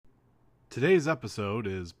Today's episode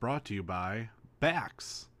is brought to you by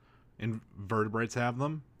backs. Invertebrates have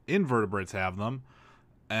them. Invertebrates have them.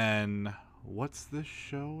 And what's this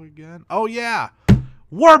show again? Oh, yeah.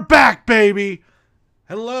 We're back, baby.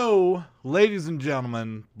 Hello, ladies and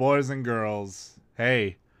gentlemen, boys and girls.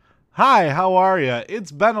 Hey. Hi, how are you?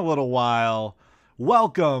 It's been a little while.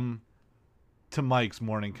 Welcome to Mike's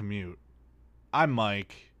Morning Commute. I'm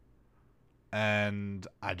Mike, and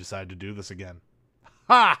I decided to do this again.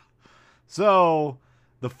 Ha! So,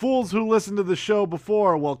 the fools who listened to the show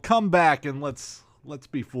before will come back and let's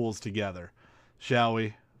be fools together, shall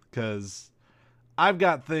we? Because I've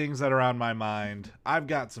got things that are on my mind. I've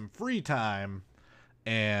got some free time,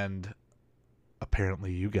 and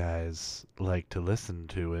apparently you guys like to listen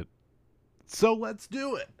to it. So let's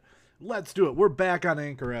do it. Let's do it. We're back on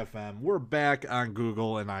Anchor FM. We're back on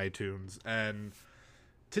Google and iTunes. And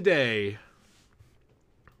today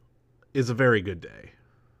is a very good day,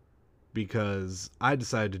 because I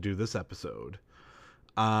decided to do this episode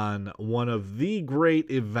on one of the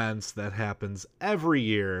great events that happens every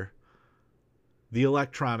year, the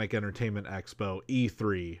Electronic Entertainment Expo,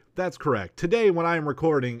 E3. That's correct. Today, when I'm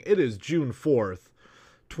recording, it is June 4th,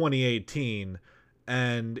 2018,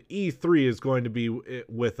 and E3 is going to be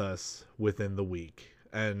with us within the week.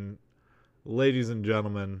 And ladies and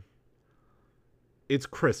gentlemen, it's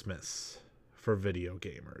Christmas for video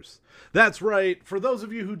gamers. That's right. For those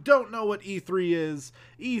of you who don't know what E3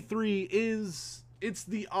 is, it's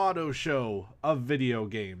the auto show of video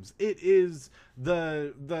games. It is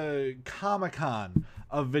the Comic-Con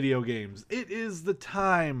of video games. It is the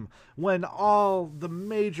time when all the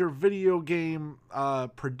major video game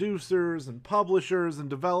producers and publishers and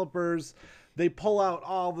developers, they pull out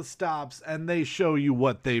all the stops and they show you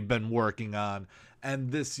what they've been working on.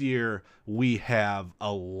 And this year we have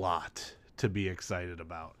a lot to be excited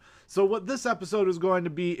about. So what this episode is going to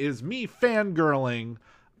be is me fangirling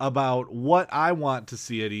about what I want to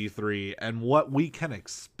see at E3 and what we can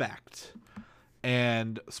expect.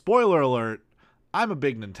 And spoiler alert, I'm a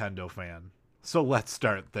big Nintendo fan. So let's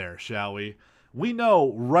start there, shall we? We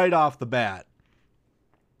know right off the bat,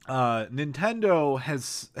 Nintendo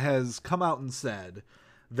has come out and said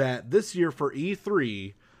that this year for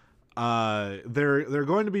E3, they're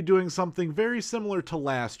going to be doing something very similar to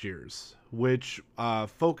last year's, which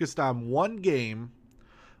focused on one game.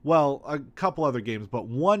 Well, a couple other games, but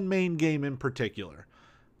one main game in particular.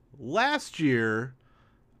 Last year,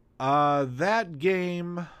 that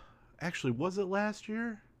game... Actually, was it last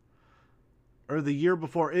year? Or the year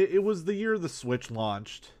before? It was the year the Switch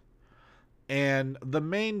launched. And the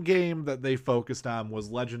main game that they focused on was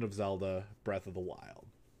Legend of Zelda Breath of the Wild.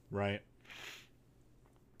 Right?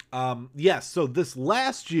 Yes, so this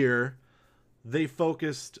last year, they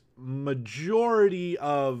focused majority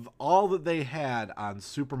of all that they had on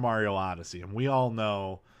Super Mario Odyssey. And we all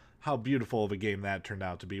know how beautiful of a game that turned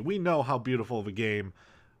out to be. We know how beautiful of a game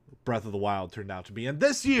Breath of the Wild turned out to be. And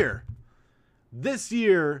this year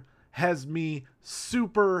has me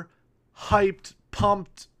super hyped,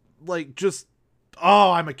 pumped, like just,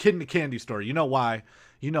 oh, I'm a kid in a candy store. You know why?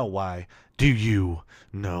 You know why? Do you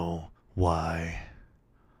know why?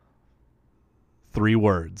 3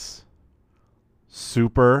 words.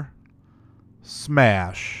 Super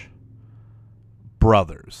Smash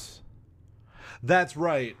Brothers. That's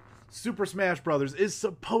right. Super Smash Brothers is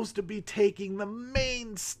supposed to be taking the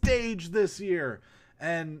main stage this year.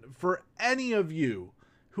 And for any of you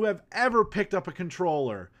who have ever picked up a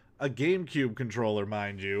controller, a GameCube controller,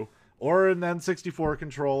 mind you, or an N64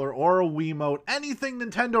 controller, or a Wiimote, anything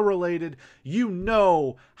Nintendo related, you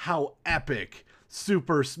know how epic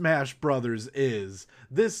Super Smash Brothers is.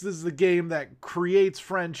 This is the game that creates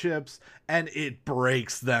friendships and it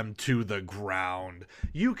breaks them to the ground.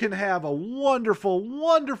 You can have a wonderful,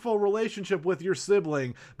 wonderful relationship with your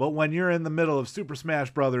sibling, but when you're in the middle of Super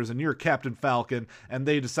Smash Brothers and you're Captain Falcon and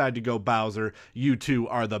they decide to go Bowser, you two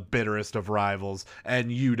are the bitterest of rivals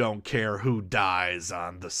and you don't care who dies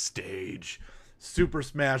on the stage. Super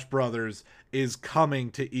Smash Brothers is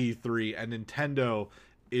coming to E3 and Nintendo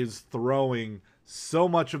is throwing so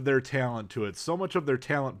much of their talent to it, so much of their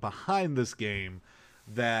talent behind this game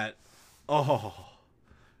that,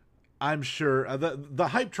 I'm sure the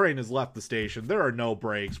hype train has left the station. There are no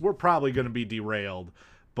breaks. We're probably going to be derailed,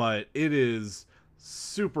 but it is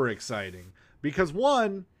super exciting because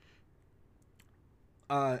one,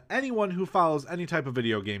 anyone who follows any type of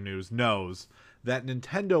video game news knows that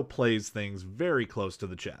Nintendo plays things very close to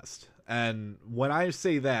the chest. And when I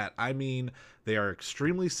say that, I mean they are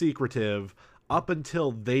extremely secretive up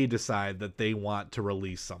until they decide that they want to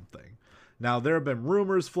release something. Now, there have been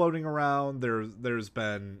rumors floating around. There's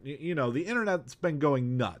been, the internet's been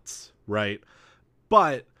going nuts, right?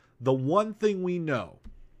 But the one thing we know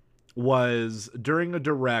was during a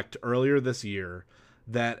direct earlier this year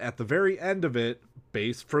that at the very end of it,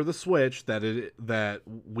 based for the Switch, that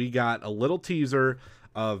we got a little teaser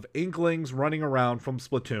of Inklings running around from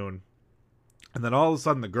Splatoon. And then all of a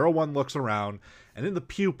sudden the girl one looks around, and in the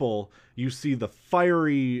pupil you see the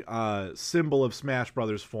fiery symbol of Smash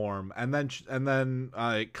Brothers form, and then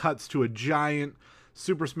it cuts to a giant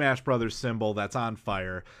Super Smash Brothers symbol that's on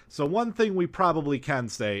fire. So one thing we probably can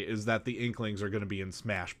say is that the Inklings are going to be in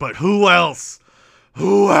Smash. But who else?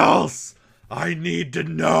 Who else? I need to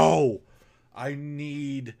know. I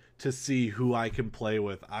need to see who I can play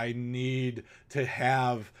with. I need to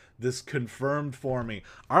have this confirmed for me.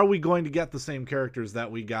 Are we going to get the same characters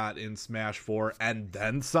that we got in Smash 4 and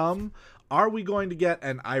then some? Are we going to get,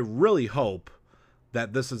 and I really hope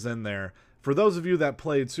that this is in there, for those of you that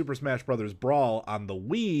played Super Smash Bros. Brawl on the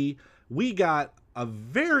Wii, we got a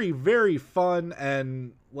very, very fun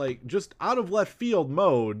and like just out of left field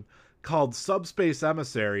mode called Subspace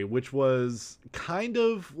Emissary, which was kind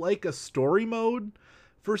of like a story mode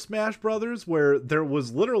for Smash Brothers, where there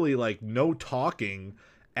was literally like no talking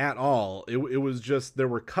at all. It was just, there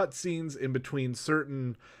were cutscenes in between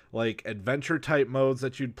certain like adventure type modes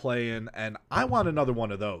that you'd play in, and I want another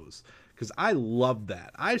one of those because I loved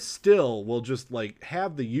that. I still will just like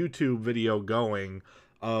have the YouTube video going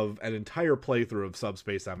of an entire playthrough of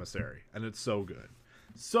Subspace Emissary, and it's so good.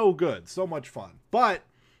 So good. So much fun. But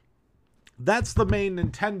that's the main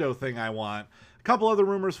Nintendo thing I want. A couple other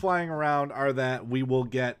rumors flying around are that we will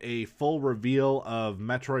get a full reveal of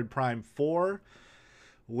Metroid Prime 4,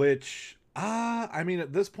 which, I mean,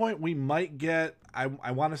 at this point, we might get, I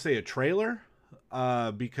want to say a trailer,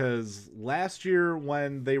 because last year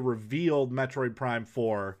when they revealed Metroid Prime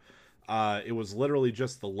 4, it was literally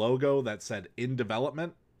just the logo that said in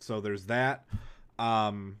development, so there's that.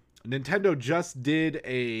 Nintendo just did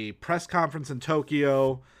a press conference in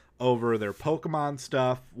Tokyo over their Pokemon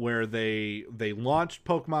stuff, where they launched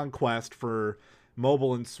Pokemon Quest for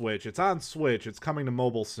mobile and Switch. It's on Switch. It's coming to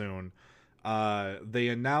mobile soon. They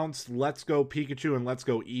announced Let's Go Pikachu and Let's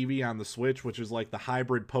Go Eevee on the Switch, which is like the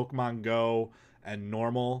hybrid Pokemon Go and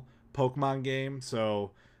normal Pokemon game.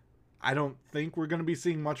 So I don't think we're going to be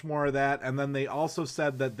seeing much more of that. And then they also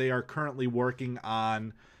said that they are currently working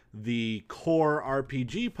on the core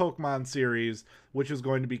RPG Pokemon series, which is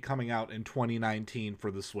going to be coming out in 2019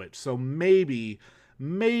 for the Switch. So maybe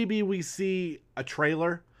we see a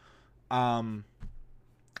trailer. I'm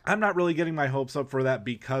not really getting my hopes up for that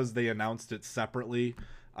because they announced it separately.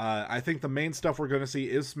 I think the main stuff we're going to see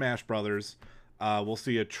is Smash Brothers. We'll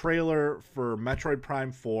see a trailer for Metroid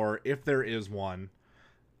Prime 4 if there is one.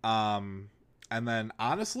 And then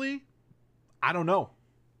honestly, I don't know.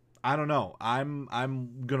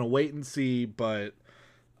 I'm gonna wait and see, but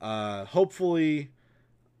hopefully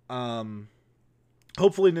Nintendo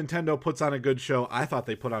puts on a good show. I thought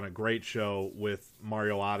they put on a great show with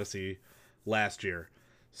Mario Odyssey last year.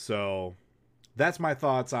 So that's my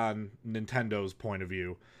thoughts on Nintendo's point of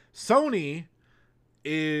view. Sony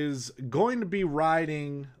is going to be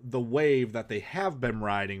riding the wave that they have been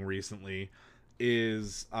riding recently,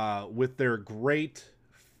 is with their great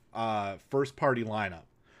first party lineup.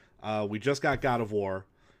 We just got God of War.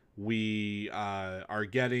 We we're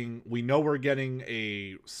getting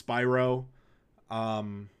a Spyro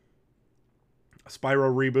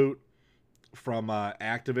reboot from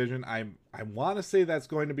Activision. I want to say that's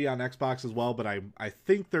going to be on Xbox as well, but I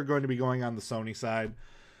think they're going to be going on the Sony side.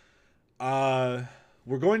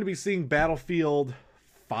 We're going to be seeing Battlefield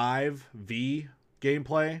 5V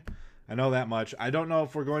gameplay. I know that much. I don't know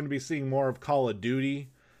if we're going to be seeing more of Call of Duty.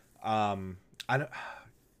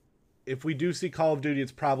 If we do see Call of Duty,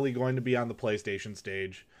 it's probably going to be on the PlayStation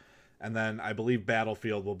stage. And then I believe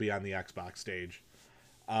Battlefield will be on the Xbox stage.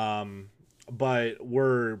 But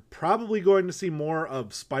we're probably going to see more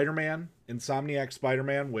of Spider-Man, Insomniac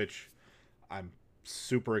Spider-Man, which I'm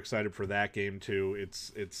super excited for that game too.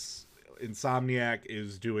 It's Insomniac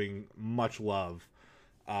is doing much love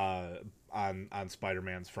on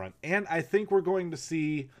Spider-Man's front. And I think we're going to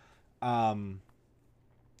see another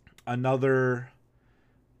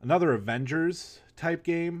Avengers type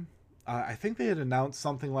game. I think they had announced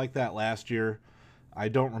something like that last year. I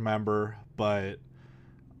don't remember, but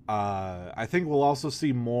I think we'll also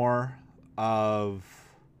see more of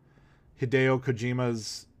Hideo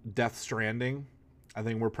Kojima's Death Stranding. I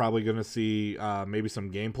think we're probably going to see maybe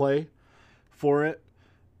some gameplay for it.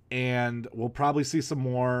 And we'll probably see some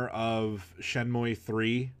more of Shenmue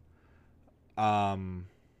 3.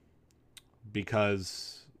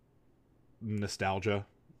 Because nostalgia,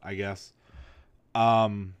 I guess.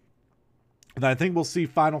 And I think we'll see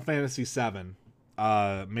Final Fantasy VII,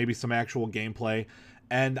 maybe some actual gameplay,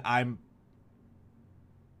 and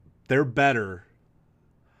there better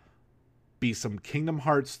be some Kingdom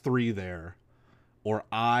Hearts 3 there, or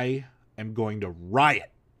I am going to riot.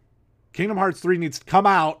 Kingdom Hearts 3 needs to come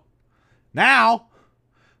out now,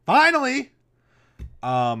 finally.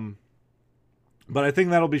 But I think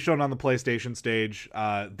that'll be shown on the PlayStation stage.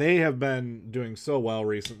 They have been doing so well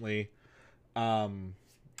recently. I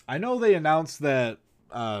know they announced that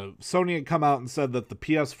Sony had come out and said that the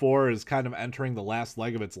PS4 is kind of entering the last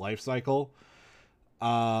leg of its life cycle.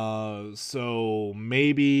 So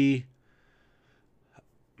maybe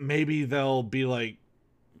they'll be like,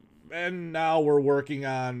 and now we're working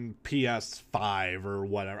on PS5 or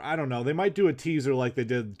whatever. I don't know. They might do a teaser like they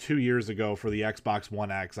did 2 years ago for the Xbox One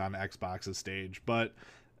X on Xbox's stage. But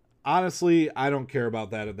honestly, I don't care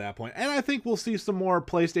about that at that point. And I think we'll see some more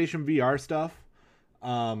PlayStation VR stuff.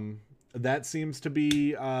 That seems to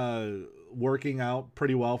be working out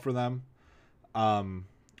pretty well for them. A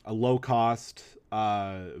low-cost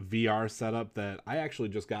VR setup that I actually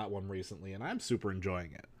just got one recently, and I'm super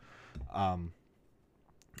enjoying it.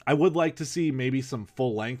 I would like to see maybe some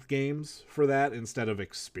full-length games for that instead of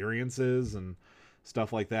experiences and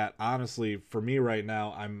stuff like that. Honestly, for me right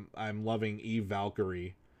now, I'm loving Eve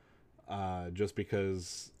Valkyrie, just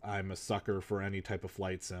because I'm a sucker for any type of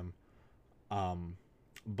flight sim.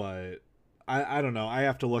 But I don't know. I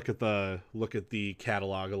have to look at the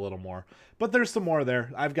catalog a little more. But there's some more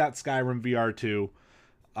there. I've got Skyrim VR too.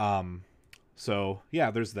 So yeah,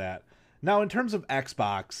 there's that. Now in terms of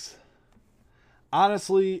Xbox,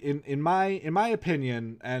 honestly, in my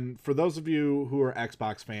opinion, and for those of you who are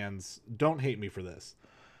Xbox fans, don't hate me for this,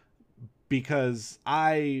 because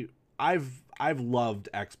I've loved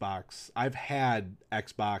Xbox. I've had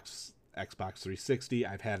Xbox 360.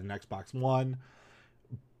 I've had an Xbox One,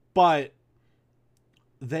 but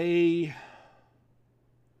I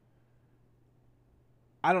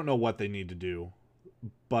don't know what they need to do,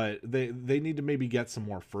 but they need to maybe get some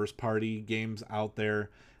more first party games out there.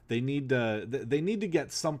 They need to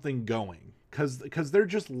get something going, because they're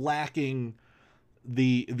just lacking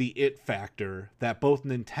the it factor that both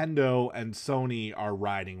Nintendo and Sony are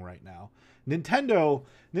riding right now. Nintendo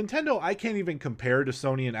I can't even compare to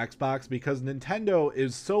Sony and Xbox, because Nintendo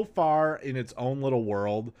is so far in its own little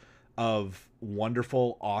world of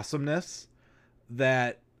wonderful awesomeness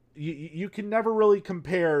that you can never really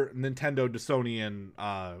compare Nintendo to Sony and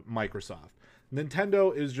Microsoft.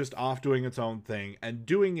 Nintendo is just off doing its own thing and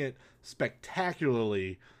doing it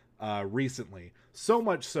spectacularly recently. So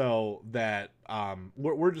much so that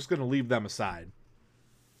we're just going to leave them aside,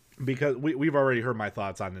 because we've already heard my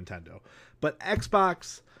thoughts on Nintendo. But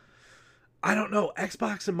Xbox, I don't know.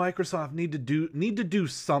 Xbox and Microsoft need to do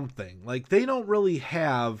something. Like, they don't really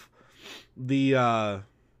have the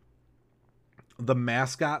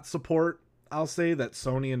mascot support, I'll say, that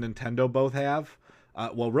Sony and Nintendo both have.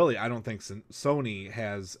 Well, really, I don't think Sony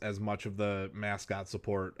has as much of the mascot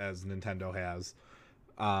support as Nintendo has.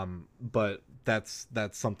 But that's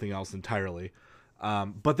something else entirely.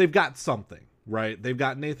 But they've got something, right? They've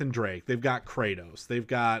got Nathan Drake. They've got Kratos. They've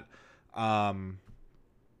got, I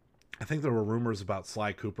think there were rumors about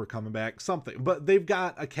Sly Cooper coming back, something. But they've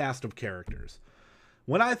got a cast of characters.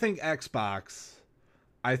 When I think Xbox,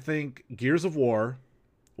 I think Gears of War,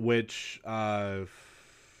 which I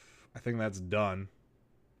think that's done.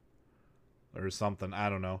 Or something, I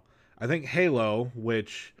don't know. I think Halo,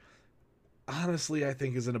 which honestly I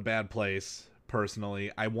think is in a bad place,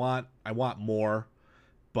 personally. I want more,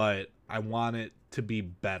 but I want it to be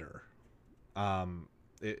better.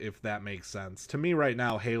 If that makes sense. To me right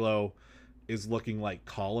now, Halo is looking like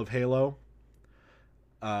Call of Halo.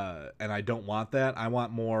 And I don't want that. I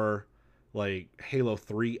want more like Halo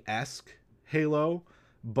 3-esque Halo,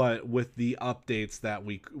 but with the updates that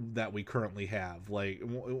we currently have. Like,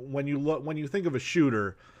 when you think of a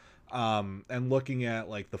shooter, and looking at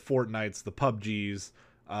like the Fortnites, the PUBGs,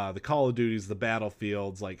 the Call of Duties, the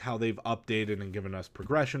Battlefields, like how they've updated and given us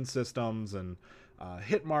progression systems and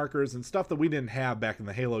hit markers and stuff that we didn't have back in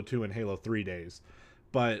the Halo 2 and Halo 3 days.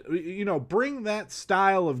 But, bring that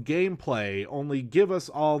style of gameplay, only give us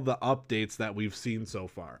all the updates that we've seen so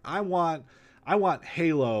far. I want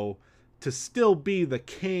Halo to still be the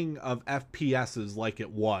king of FPSs like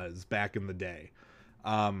it was back in the day.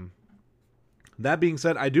 That being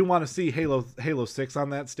said, I do want to see Halo 6 on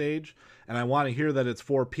that stage, and I want to hear that it's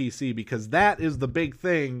for PC, because that is the big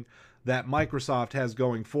thing that Microsoft has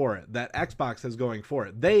going for it, that Xbox has going for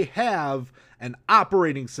it. They have an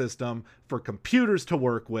operating system for computers to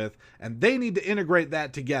work with, and they need to integrate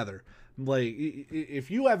that together. Like,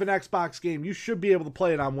 if you have an Xbox game, you should be able to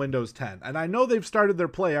play it on Windows 10. And I know they've started their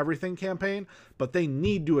Play Everything campaign, but they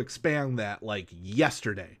need to expand that like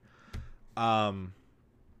yesterday.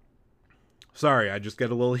 Sorry, I just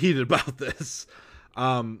get a little heated about this.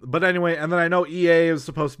 But anyway, and then I know EA is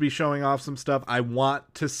supposed to be showing off some stuff. I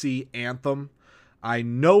want to see Anthem. I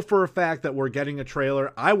know for a fact that we're getting a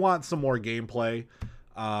trailer. I want some more gameplay.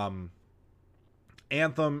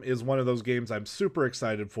 Anthem is one of those games I'm super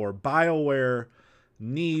excited for. BioWare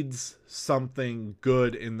needs something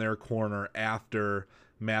good in their corner after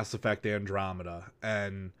Mass Effect Andromeda.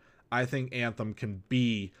 And I think Anthem can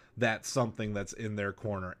be that something that's in their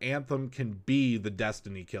corner. Anthem can be the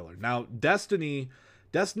Destiny killer. Now, Destiny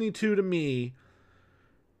 2 to me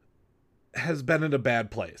has been in a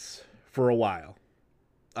bad place for a while.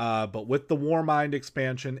 But with the Warmind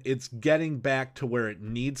expansion, it's getting back to where it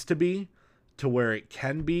needs to be, to where it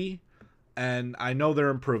can be. And I know they're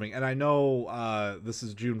improving. And I know this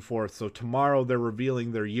is June 4th, so tomorrow they're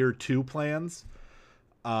revealing their year 2 plans.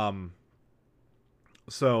 So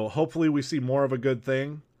hopefully we see more of a good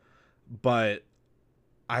thing. But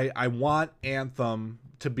I want Anthem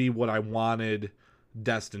to be what I wanted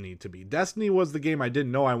Destiny to be. Destiny was the game I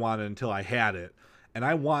didn't know I wanted until I had it. And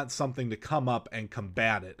I want something to come up and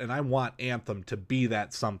combat it. And I want Anthem to be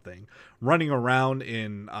that something. Running around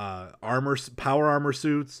in power armor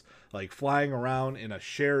suits, like flying around in a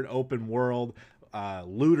shared open world,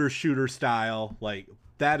 looter shooter style. Like,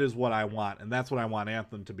 that is what I want. And that's what I want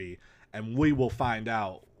Anthem to be. And we will find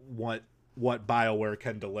out what BioWare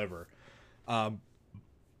can deliver.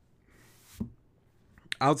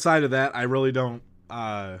 Outside of that, I really don't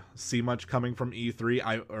see much coming from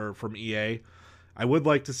E3 or from EA. I would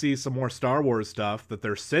like to see some more Star Wars stuff that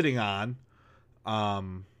they're sitting on,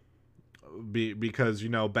 because, you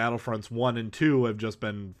know, Battlefronts 1 and 2 have just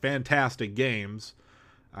been fantastic games.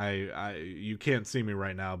 You can't see me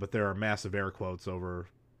right now, but there are massive air quotes over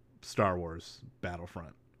Star Wars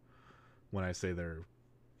Battlefront when I say they're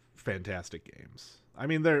fantastic games. I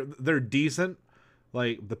mean, they're decent.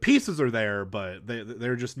 Like, the pieces are there, but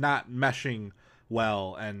they're just not meshing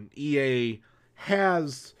well. And EA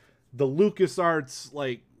has the LucasArts,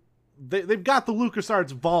 like, they've got the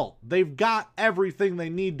LucasArts vault. They've got everything they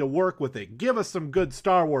need to work with it. Give us some good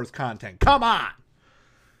Star Wars content. Come on!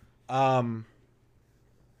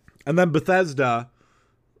 And then Bethesda,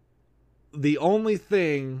 the only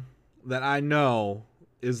thing that I know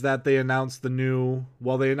is that they announced they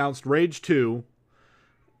announced Rage 2,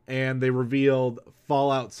 and they revealed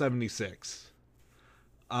Fallout 76.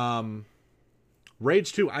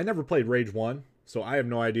 Rage 2, I never played Rage 1, so I have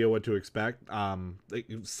no idea what to expect.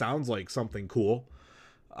 It sounds like something cool.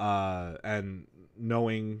 And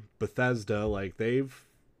knowing Bethesda, like,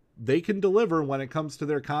 they can deliver when it comes to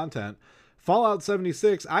their content. Fallout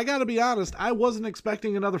 76, I gotta be honest, I wasn't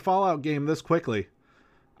expecting another Fallout game this quickly.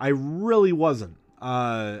 I really wasn't.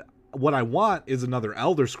 What I want is another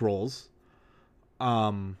Elder Scrolls.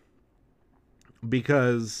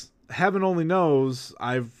 Because heaven only knows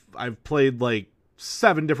I've played like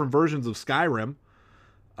 7 different versions of Skyrim.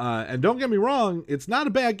 And don't get me wrong, it's not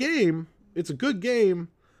a bad game. It's a good game,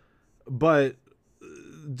 but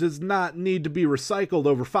does not need to be recycled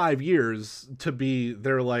over 5 years to be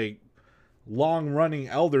their, like, long-running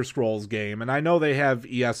Elder Scrolls game. And I know they have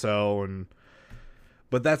ESO,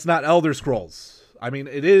 but that's not Elder Scrolls. I mean,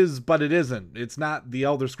 it is, but it isn't. It's not the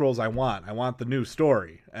Elder Scrolls I want. I want the new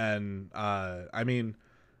story. And, I mean,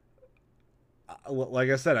 like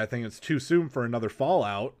I said, I think it's too soon for another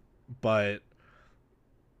Fallout, and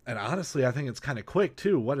honestly, I think it's kind of quick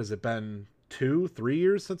too. What has it been, 2-3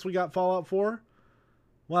 years since we got Fallout 4?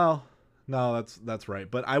 Well, no, that's right.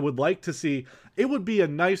 But I would like to see, it would be a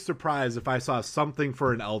nice surprise if I saw something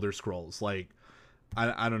for an Elder Scrolls, like,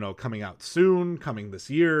 I don't know, coming out soon, coming this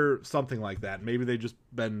year, something like that. Maybe they just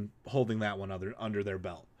been holding that one under their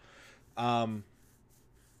belt. And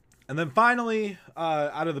then finally,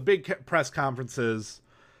 out of the big press conferences,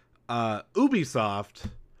 Ubisoft's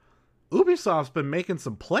been making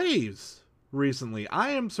some plays recently.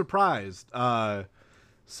 I am surprised.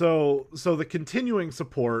 So the continuing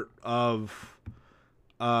support of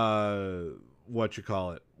what's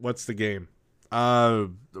the game?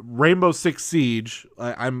 Rainbow Six Siege.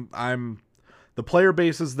 I'm the player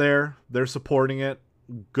base is there. They're supporting it.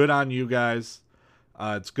 Good on you guys.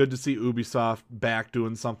 It's good to see Ubisoft back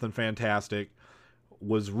doing something fantastic.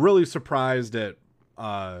 Was really surprised at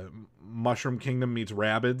Mushroom Kingdom meets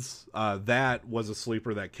Rabbids. That was a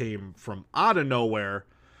sleeper that came from out of nowhere.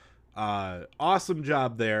 Awesome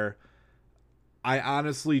job there. I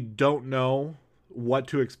honestly don't know what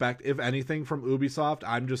to expect, if anything, from Ubisoft.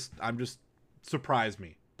 I'm just surprise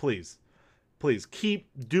me, please. please keep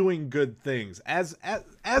doing good things. As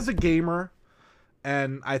a gamer,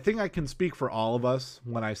 and I think I can speak for all of us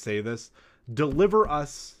when I say this, deliver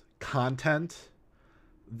us content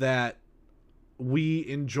that we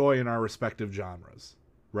enjoy in our respective genres,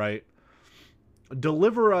 right?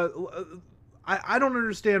 Deliver a... I don't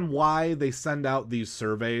understand why they send out these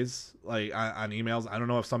surveys like on emails. I don't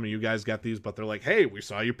know if some of you guys get these, but they're like, hey, we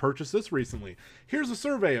saw you purchase this recently. Here's a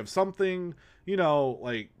survey of something, you know,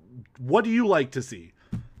 like, what do you like to see?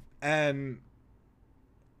 And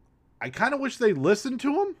I kind of wish they listened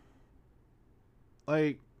to them.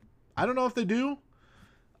 Like, I don't know if they do.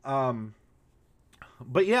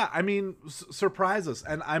 But yeah, I mean, surprise us.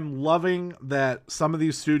 And I'm loving that some of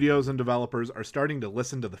these studios and developers are starting to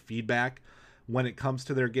listen to the feedback when it comes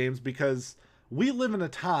to their games, because we live in a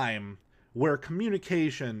time where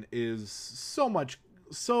communication is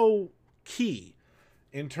so key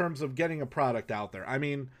in terms of getting a product out there. I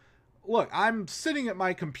mean, look, I'm sitting at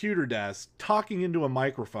my computer desk talking into a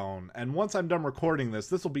microphone, and once I'm done recording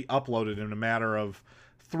this will be uploaded in a matter of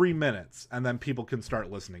 3 minutes, and then people can start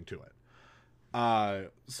listening to it.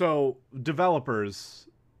 So developers,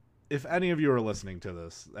 if any of you are listening to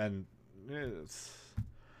this, and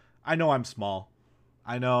I know I'm small.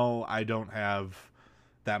 I know I don't have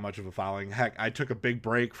that much of a following. Heck, I took a big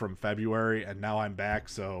break from February and now I'm back.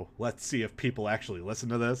 So let's see if people actually listen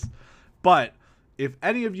to this. But if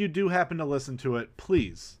any of you do happen to listen to it,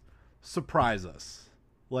 please surprise us.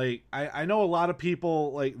 Like, I know a lot of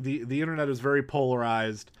people, like, the internet is very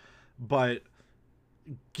polarized, but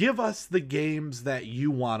give us the games that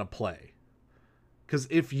you want to play. Because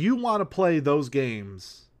if you want to play those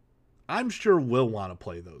games, I'm sure we'll want to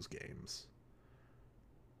play those games.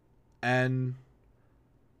 And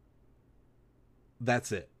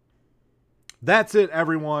that's it. That's it,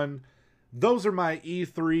 everyone. Those are my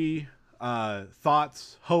E3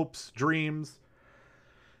 thoughts, hopes, dreams.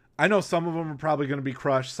 I know some of them are probably going to be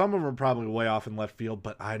crushed. Some of them are probably way off in left field,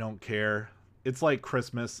 but I don't care. It's like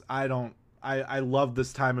Christmas. I love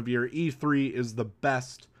this time of year. E3 is the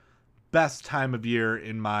best time of year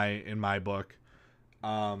in my book.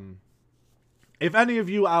 If any of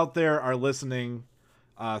you out there are listening,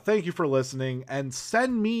 thank you for listening, and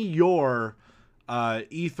send me your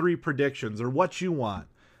E3 predictions or what you want.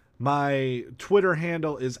 My Twitter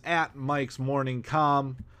handle is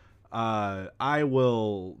 @Mike'sMorningCom.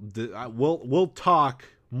 We'll talk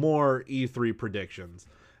more E3 predictions.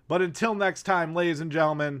 But until next time, ladies and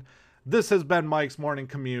gentlemen, this has been Mike's Morning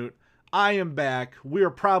Commute. I am back. We are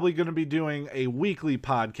probably going to be doing a weekly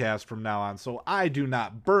podcast from now on, so I do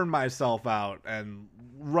not burn myself out and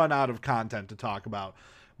run out of content to talk about.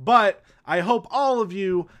 But I hope all of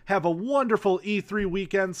you have a wonderful E3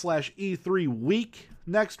 weekend / E3 week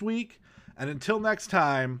next week. And until next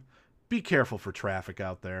time, be careful for traffic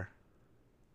out there.